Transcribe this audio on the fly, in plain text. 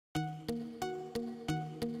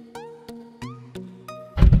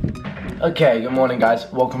Okay, good morning guys,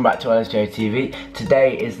 welcome back to Lsjtv.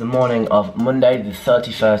 Today is the morning of Monday the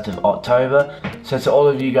 31st of October. So to all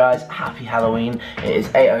of you guys, happy Halloween. It is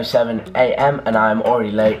 8:07 AM and I'm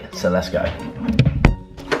already late, so let's go.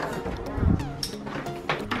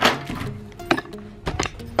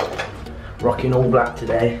 Rocking all black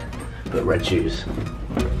today, but red shoes.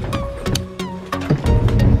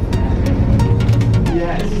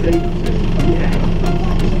 Yes, yeah.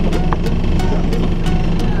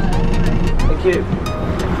 Thank you.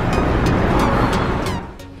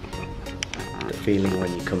 The feeling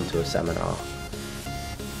when you come to a seminar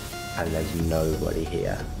and there's nobody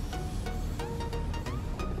here.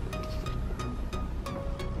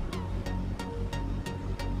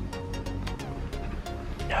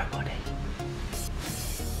 Nobody.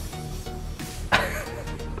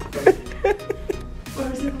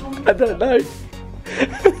 Where is it? I don't know.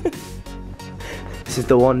 This is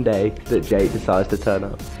the one day that Jake decides to turn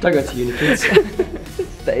up. Don't go to uni, kids.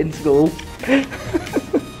 Stay in school. Right,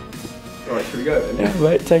 should we go then? Yeah,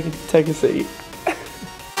 mate, take a seat.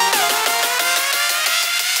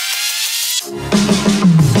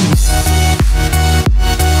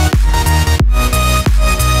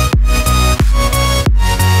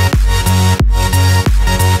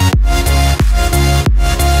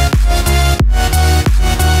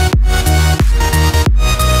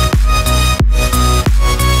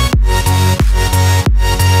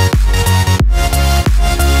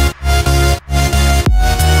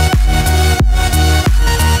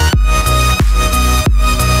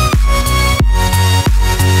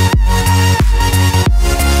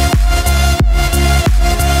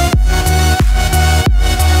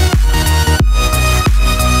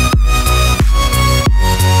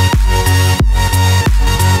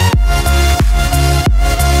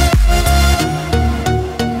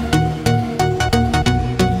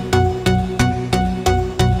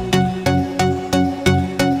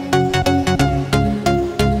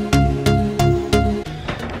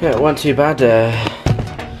 Yeah, it wasn't too bad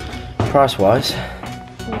price-wise. Yeah,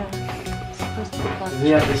 it's supposed to be fun. We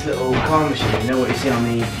had this little car machine, you know what you see on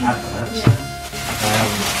the adverts?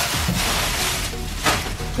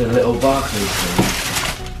 The little barcode thing.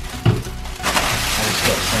 And it's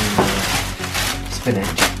got some spinach.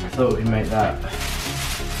 I thought we could make that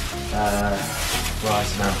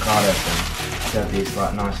rice and avocado thing. So these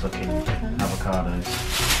like nice looking avocados.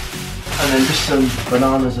 And then just some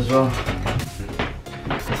bananas as well.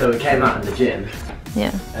 So we came out of the gym,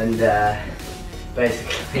 Yeah. and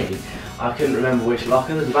basically I couldn't remember which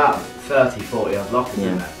locker. There's about 30-40 odd lockers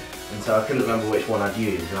in there, and so I couldn't remember which one I'd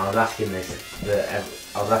use. And I was asking I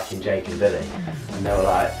was asking Jake and Billy, and they were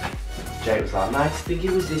like, Jake was like, "No, I think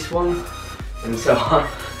it was this one," and so I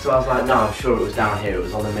was like, "No, I'm sure it was down here. It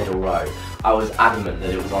was on the middle row." I was adamant that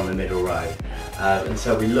it was on the middle row, and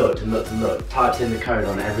so we looked and looked and looked, typed in the code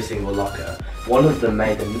on every single locker. One of them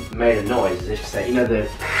made a noise as if to say, you know,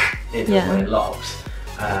 when it locks,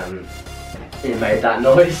 it made that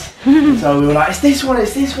noise. So we were like, it's this one,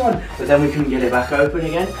 but then we couldn't get it back open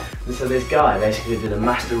again. And so this guy basically did a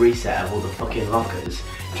master reset of all the fucking lockers,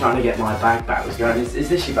 trying to get my bag back. Was going, is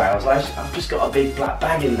this your bag? I was like, I've just got a big black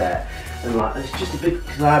bag in there, and like, it's just a big,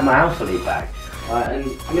 because I had my Alpha League bag. And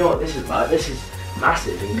you know what this is like? This is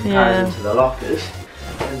massive in comparison to the lockers.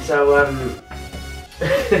 And so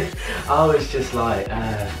I was just like,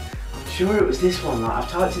 I'm sure it was this one. Like, I've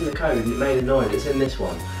typed in the code and it made a noise. It's in this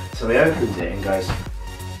one. So he opens it and goes,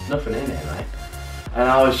 nothing in it, mate. And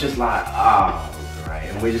I was just like, oh, great.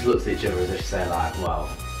 And we just looked at each other as if to say, like, well,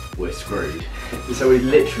 we're screwed. And so we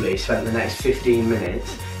literally spent the next 15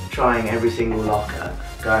 minutes trying every single locker,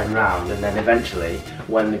 going round, and then eventually,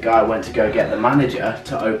 when the guy went to go get the manager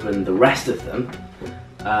to open the rest of them,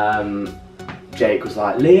 Jake was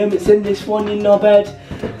like, "Liam, it's in this one, you knobhead."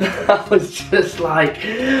 I was just like,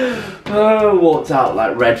 oh, walked out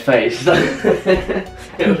like red faced.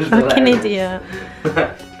 It was Fucking idiot.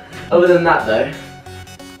 Other than that though,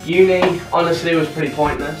 uni honestly was pretty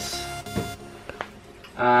pointless.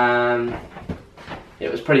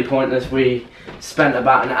 It was pretty pointless. We spent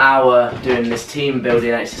about an hour doing this team building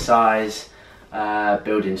exercise,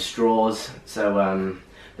 building straws. So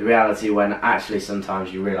the reality when actually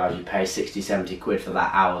sometimes you realise you pay 60-70 quid for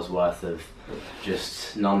that hour's worth of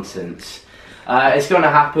just nonsense. It's going to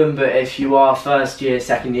happen, but if you are first year,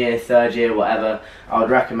 second year, third year, whatever, I would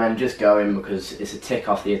recommend just going, because it's a tick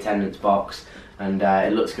off the attendance box, and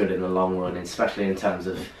it looks good in the long run, especially in terms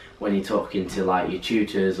of when you're talking to like your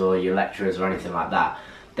tutors or your lecturers or anything like that.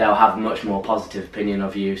 They'll have a much more positive opinion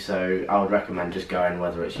of you, so I would recommend just going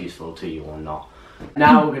whether it's useful to you or not.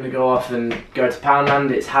 Now we're going to go off and go to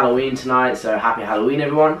Poundland. It's Halloween tonight, so happy Halloween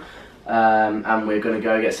everyone. and we're going to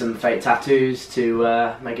go get some fake tattoos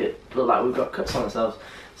to make it look like we've got cuts on ourselves.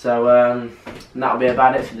 So that'll be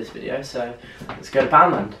about it for this video, so let's go to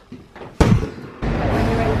Poundland.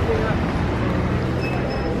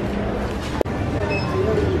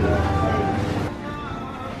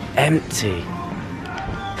 Empty.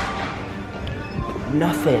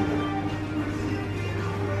 Nothing.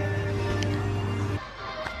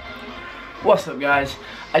 What's up guys?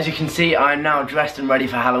 As you can see, I am now dressed and ready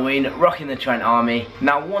for Halloween, rocking the Trent Army.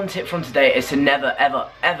 Now one tip from today is to never ever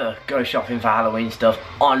ever go shopping for Halloween stuff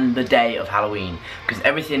on the day of Halloween, because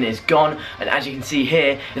everything is gone, and as you can see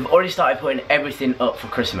here, they've already started putting everything up for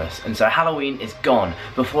Christmas, and so Halloween is gone.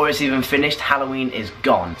 Before it's even finished, Halloween is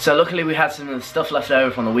gone. So luckily we had some of the stuff left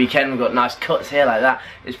over from the weekend. We've got nice cuts here like that.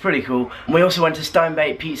 It's pretty cool. And we also went to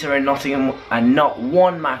Stonebait Pizza in Nottingham, and not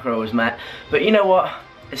one macro was met, but you know what?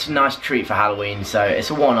 It's a nice treat for Halloween, so it's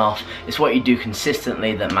a one-off. It's what you do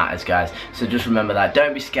consistently that matters, guys. So just remember that.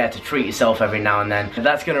 Don't be scared to treat yourself every now and then. But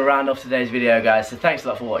that's going to round off today's video, guys. So thanks a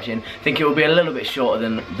lot for watching. I think it will be a little bit shorter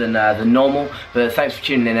than normal, but thanks for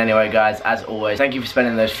tuning in anyway, guys. As always, thank you for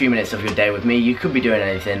spending those few minutes of your day with me. You could be doing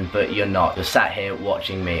anything, but you're not. You're sat here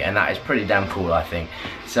watching me, and that is pretty damn cool, I think.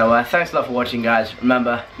 So thanks a lot for watching, guys.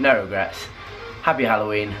 Remember, no regrets. Happy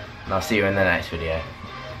Halloween, and I'll see you in the next video.